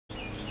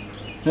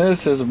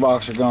This is a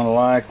box you're gonna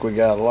like. We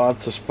got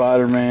lots of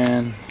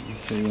Spider-Man.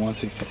 Let's see,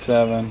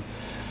 167,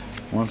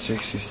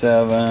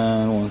 167,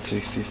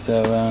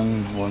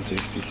 167,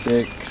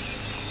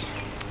 166,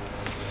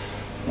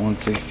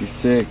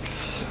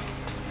 166,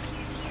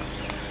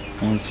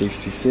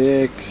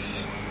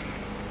 166,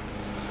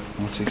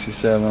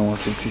 167,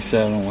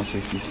 167,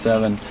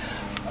 167. Let's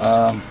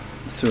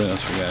see what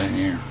else we got in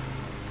here.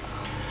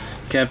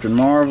 Captain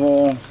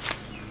Marvel,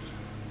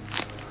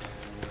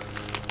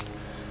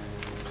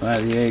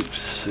 Planet of the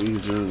Apes.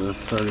 These are the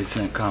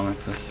 30-cent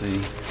comics. Let's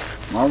see.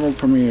 Marvel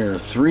Premiere,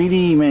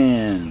 3D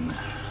Man.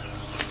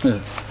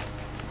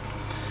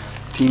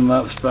 Team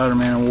Up,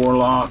 Spider-Man and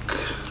Warlock.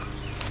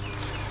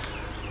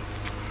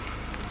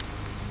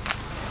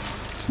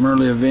 Some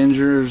early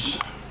Avengers,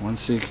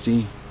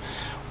 160.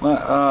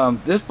 Well,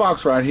 this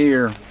box right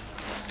here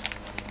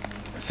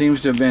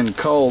seems to have been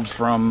culled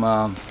from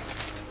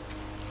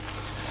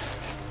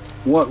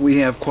what we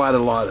have quite a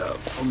lot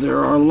of. There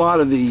are a lot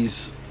of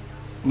these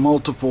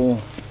multiple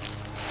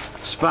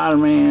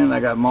Spider-Man. I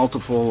got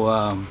multiple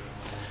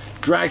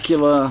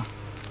Dracula.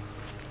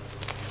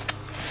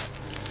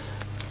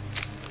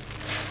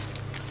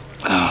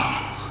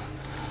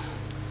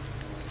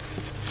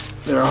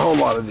 There are a whole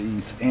lot of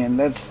these, and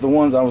that's the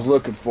ones I was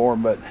looking for.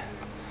 But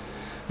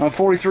I'm a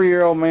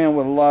 43-year-old man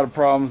with a lot of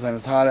problems, and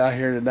it's hot out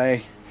here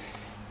today,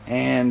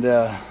 and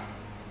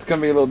it's going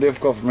to be a little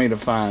difficult for me to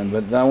find.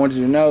 But I want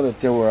you to know that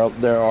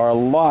there are a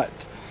lot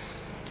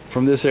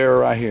from this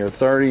era right here,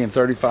 30 and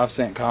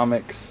 35-cent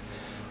comics,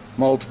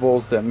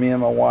 multiples that me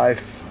and my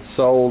wife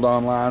sold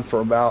online for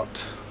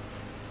about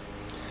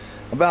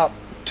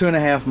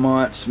 2.5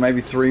 months, maybe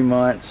 3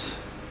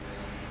 months.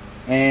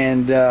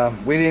 And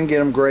we didn't get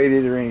them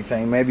graded or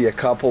anything. Maybe a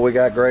couple we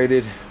got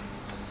graded,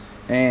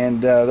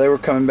 and they were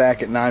coming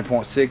back at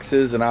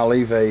 9.6s, and I'll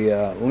leave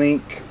a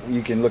link.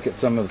 You can look at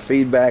some of the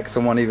feedback.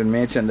 Someone even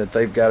mentioned that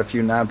they've got a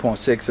few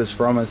 9.6s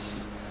from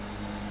us.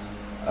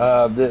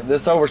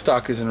 This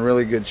overstock is in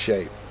really good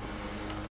shape.